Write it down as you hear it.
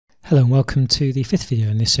Hello and welcome to the fifth video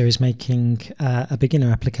in this series, making a beginner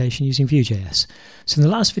application using Vue.js. So in the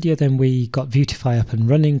last video then we got Vuetify up and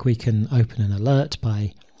running. We can open an alert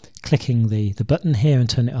by clicking the button here and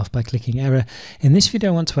turn it off by clicking error. In this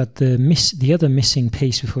video I want to add the other missing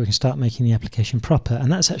piece before we can start making the application proper, and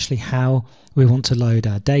that's actually how we want to load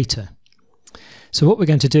our data. So what we're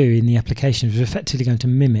going to do in the application is we're effectively going to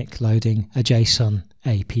mimic loading a JSON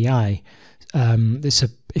API.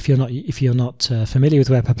 If you're not familiar with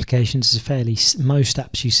web applications, most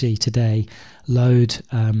apps you see today load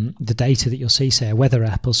the data that you'll see, say a weather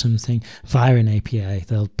app or something, via an API.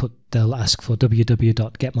 They'll ask for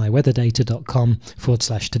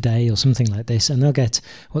www.getmyweatherdata.com/today or something like this, and they'll get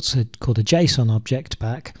what's called a JSON object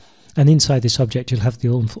back. And inside this object, you'll have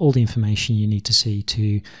all the information you need to see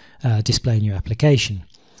to display in your application.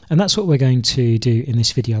 And that's what we're going to do in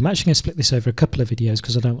this video. I'm actually going to split this over a couple of videos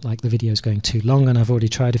because I don't like the videos going too long, and I've already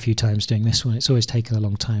tried a few times doing this one. It's always taken a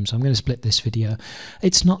long time, so I'm going to split this video.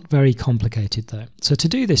 It's not very complicated though. So to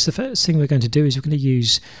do this, the first thing we're going to do is we're going to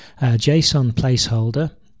use Json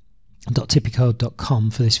Placeholder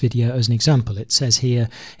 .typicode.com for this video as an example. It says here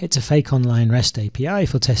it's a fake online REST API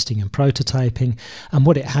for testing and prototyping, and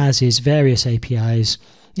what it has is various APIs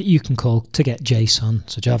that you can call to get JSON,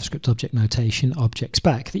 so JavaScript object notation, objects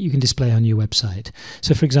back that you can display on your website.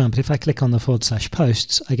 So for example, if I click on the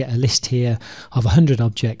 /posts, I get a list here of 100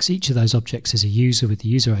 objects. Each of those objects is a user with the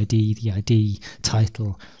user ID, the ID,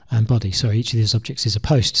 title and body. Sorry, each of these objects is a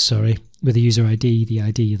post, with the user ID, the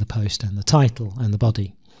ID of the post and the title and the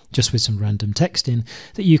body, just with some random text in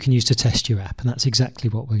that you can use to test your app, and that's exactly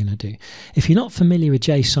what we're going to do. If you're not familiar with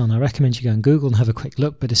JSON, I recommend you go on Google and have a quick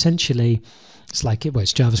look, but essentially it's like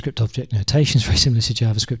it's JavaScript object notation. It's very similar to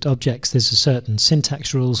JavaScript objects. There's a certain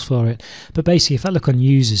syntax rules for it, but basically if I look on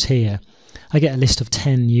users here, I get a list of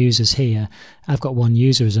 10 users here. I've got one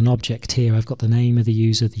user as an object here. I've got the name of the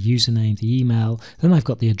user, the username, the email. Then I've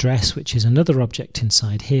got the address, which is another object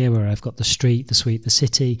inside here, where I've got the street, the suite, the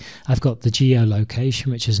city. I've got the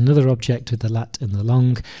geolocation, which is another object with the lat and the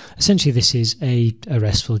long. Essentially, this is a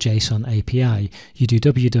RESTful JSON API. You do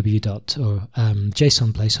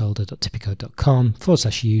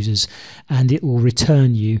jsonplaceholder.typicode.com/users, and it will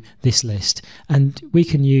return you this list. And we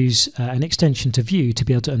can use an extension to Vue to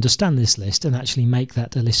be able to understand this list and actually make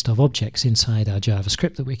that a list of objects inside our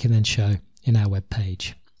JavaScript that we can then show in our web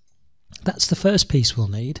page. That's the first piece we'll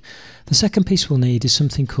need. The second piece we'll need is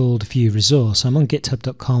something called vue-resource. I'm on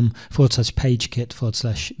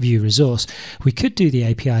github.com/pagekit/vue-resource. We could do the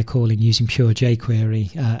API calling using pure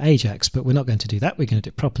jQuery Ajax, but we're not going to do that. We're going to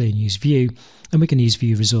do it properly and use Vue, and we can use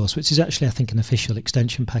vue-resource, which is actually, I think, an official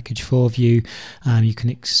extension package for Vue. You can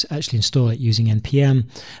actually install it using npm.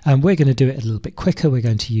 We're going to do it a little bit quicker. We're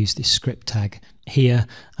going to use this script tag here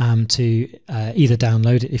to either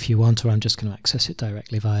download it if you want, or I'm just going to access it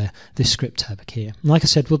directly via this script tab here. Like I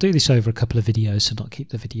said, we'll do this over a couple of videos to not keep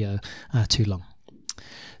the video too long.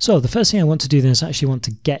 So the first thing I want to do then is actually want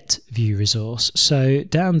to get vue-resource. So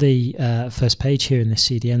down the first page here in this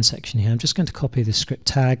CDN section here, I'm just going to copy the script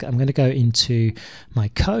tag. I'm going to go into my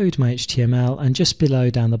code, my HTML, and just below,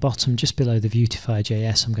 down the bottom, just below the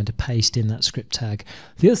Vuetify.js, I'm going to paste in that script tag.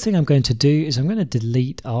 The other thing I'm going to do is I'm going to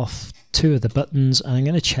delete off two of the buttons, and I'm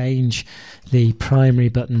going to change the primary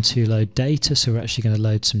button to load data. So we're actually going to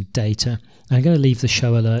load some data. I'm going to leave the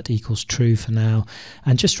show alert equals true for now,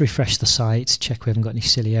 and just refresh the site, check we haven't got any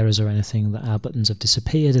silly errors or anything, that our buttons have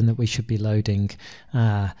disappeared, and that we should be loading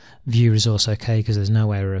vue-resource okay, because there's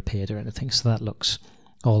no error appeared or anything. So that looks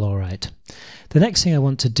all right. The next thing I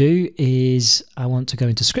want to do is I want to go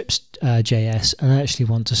into scripts.js, and I actually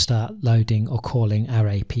want to start loading or calling our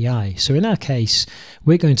API. So in our case,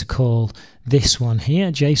 we're going to call this one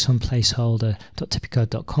here,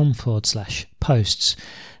 jsonplaceholder.typicode.com/posts.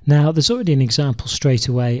 Now, there's already an example straight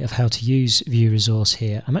away of how to use vue-resource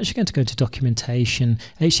here. I'm actually going to go to documentation,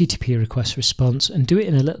 HTTP request response, and do it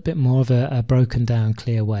in a little bit more of a broken down,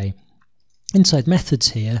 clear way. Inside methods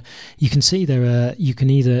here, you can see you can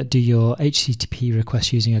either do your HTTP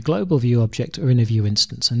request using a global Vue object or in a Vue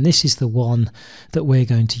instance, and this is the one that we're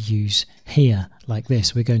going to use here, like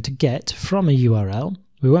this. We're going to get from a URL.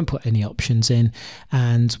 We won't put any options in,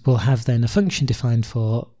 and we'll have then a function defined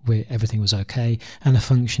for where everything was okay, and a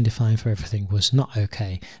function defined for everything was not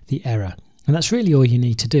okay, the error. And that's really all you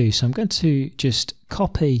need to do. So I'm going to just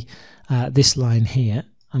copy this line here.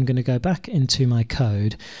 I'm going to go back into my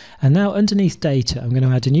code, and now underneath data I'm going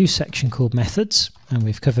to add a new section called methods, and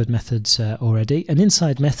we've covered methods already. And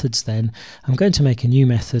inside methods then I'm going to make a new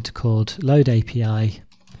method called load API.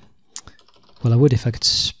 Well, I would if I could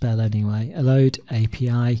spell anyway. A load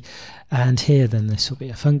API, and here then this will be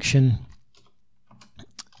a function,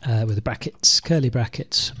 with the brackets, curly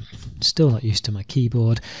brackets. I'm still not used to my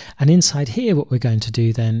keyboard. And inside here, what we're going to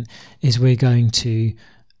do then is we're going to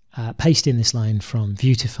paste in this line from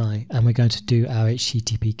Vuetify, and we're going to do our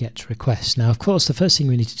HTTP GET request. Now, of course, the first thing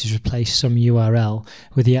we need to do is replace some URL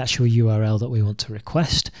with the actual URL that we want to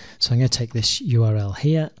request. So I'm going to take this URL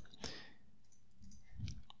here,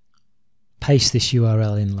 paste this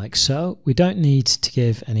URL in like so. We don't need to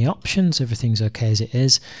give any options, everything's okay as it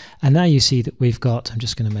is. And now you see that we've got, I'm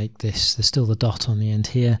just going to make this, there's still the dot on the end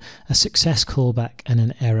here, a success callback and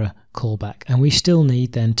an error callback. And we still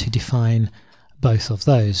need then to define both of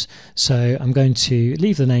those. So I'm going to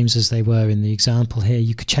leave the names as they were in the example here.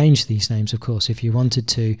 You could change these names, of course, if you wanted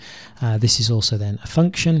to. This is also then a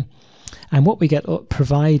function. And what we get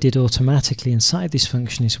provided automatically inside this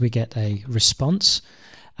function is we get a response.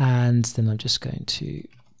 And then I'm just going to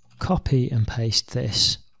copy and paste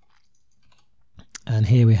this. And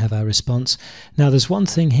here we have our response. Now there's one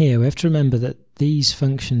thing here, we have to remember that these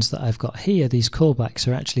functions that I've got here, these callbacks,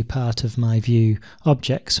 are actually part of my Vue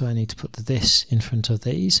object, so I need to put the this in front of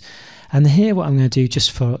these. And here what I'm going to do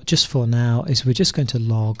just for now is we're just going to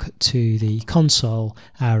log to the console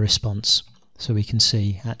our response, so we can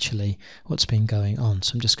see actually what's been going on.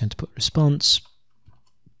 So I'm just going to put response,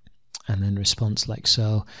 and then response like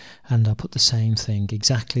so, and I'll put the same thing,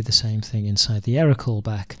 exactly the same thing inside the error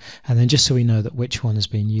callback. And then just so we know that which one has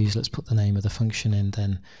been used, let's put the name of the function in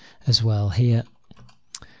then as well here.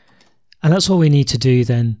 And that's all we need to do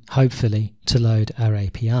then, hopefully, to load our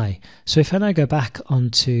API. So if I now go back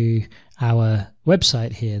onto our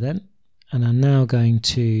website here then, and I'm now going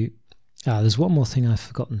to there's one more thing I've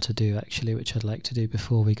forgotten to do actually, which I'd like to do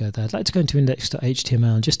before we go there. I'd like to go into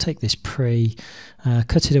index.html and just take this pre,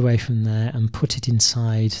 cut it away from there and put it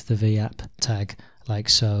inside the vapp tag like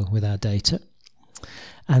so with our data.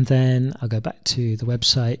 And then I'll go back to the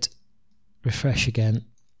website, refresh again,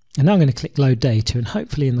 and now I'm going to click load data, and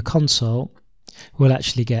hopefully in the console we'll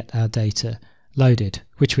actually get our data loaded,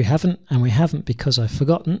 which we haven't, and we haven't because I've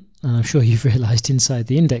forgotten, and I'm sure you've realized inside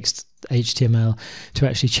the index.html to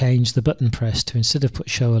actually change the button press to, instead of put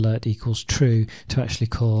show alert equals true, to actually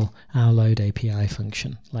call our load API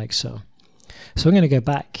function like so. So I'm going to go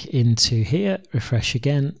back into here, refresh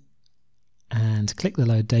again, and click the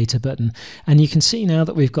load data button, and you can see now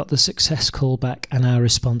that we've got the success callback and our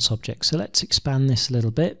response object. So let's expand this a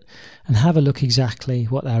little bit and have a look exactly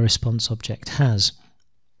what our response object has.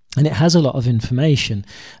 And it has a lot of information.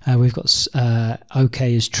 We've got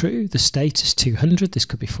OK is true, the status 200, this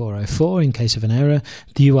could be 404 in case of an error,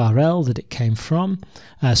 the URL that it came from,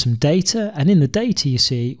 some data, and in the data you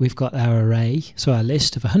see we've got our array, so our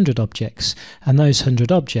list of 100 objects, and those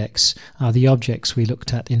 100 objects are the objects we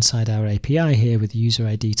looked at inside our API here with user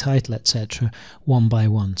ID, title, etc., one by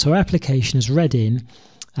one. So our application has read in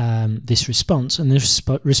this response, and this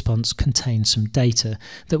response contains some data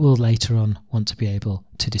that we'll later on want to be able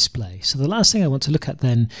to display. So the last thing I want to look at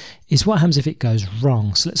then is what happens if it goes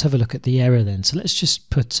wrong. So let's have a look at the error then. So let's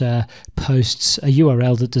just put posts, a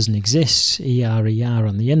URL that doesn't exist, ER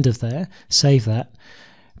on the end of there, save that,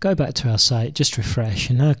 go back to our site, just refresh,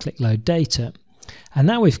 and now click load data. And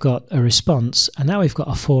now we've got a response, and now we've got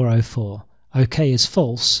a 404. OK is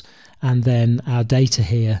false, and then our data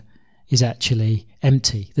here is actually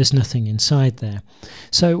empty. There's nothing inside there.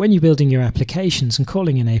 So when you're building your applications and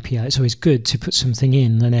calling an API, it's always good to put something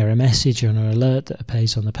in, an error message or an alert that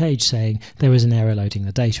appears on the page saying there is an error loading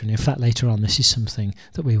the data. And in fact, later on, this is something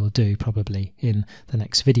that we will do probably in the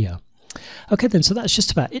next video. Okay then, so that's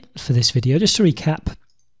just about it for this video. Just to recap,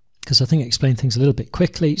 because I think I explained things a little bit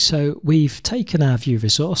quickly. So we've taken our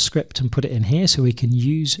vue-resource script and put it in here so we can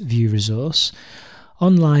use vue-resource.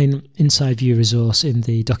 Online, inside vue-resource, in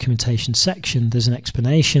the documentation section, there's an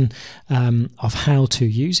explanation of how to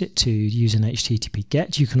use it, to use an HTTP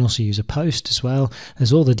GET. You can also use a post as well.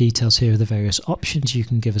 There's all the details here of the various options you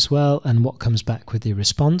can give as well, and what comes back with the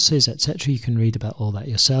responses, etc. You can read about all that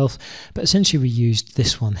yourself. But essentially we used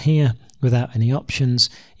this one here without any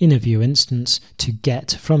options in a Vue instance to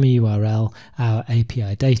get from a URL our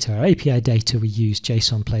API data. Our API data, we used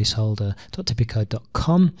JSON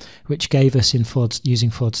Placeholder.typicode.com, which gave us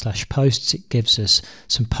using /posts, it gives us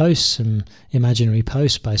some posts, some imaginary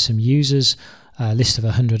posts by some users, a list of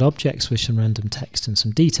 100 objects with some random text and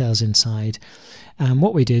some details inside. And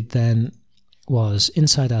what we did then was,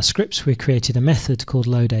 inside our scripts, we created a method called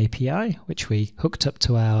load API, which we hooked up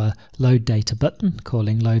to our load data button,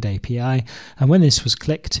 calling load API. And when this was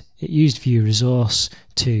clicked, it used vue-resource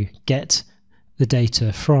to get the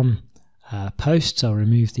data from posts. I'll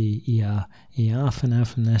remove the ER for now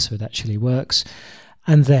from there so it actually works.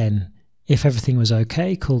 And then If everything was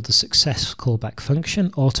okay, called the success callback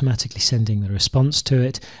function, automatically sending the response to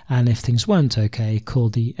it, and if things weren't okay,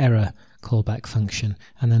 called the error callback function,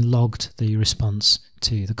 and then logged the response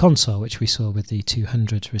to the console, which we saw with the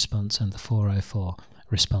 200 response and the 404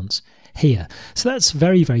 response here. So that's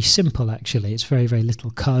very, very simple actually. It's very, very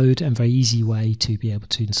little code and very easy way to be able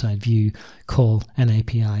to, inside Vue, call an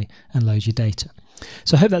API and load your data.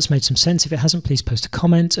 So I hope that's made some sense. If it hasn't, please post a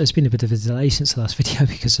comment. It's been a bit of a delay since the last video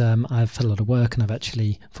because I've had a lot of work and I've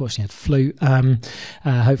actually, unfortunately, had flu.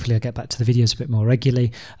 Hopefully I'll get back to the videos a bit more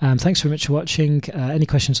regularly. Thanks very much for watching. Any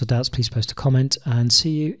questions or doubts, please post a comment, and see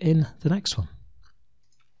you in the next one.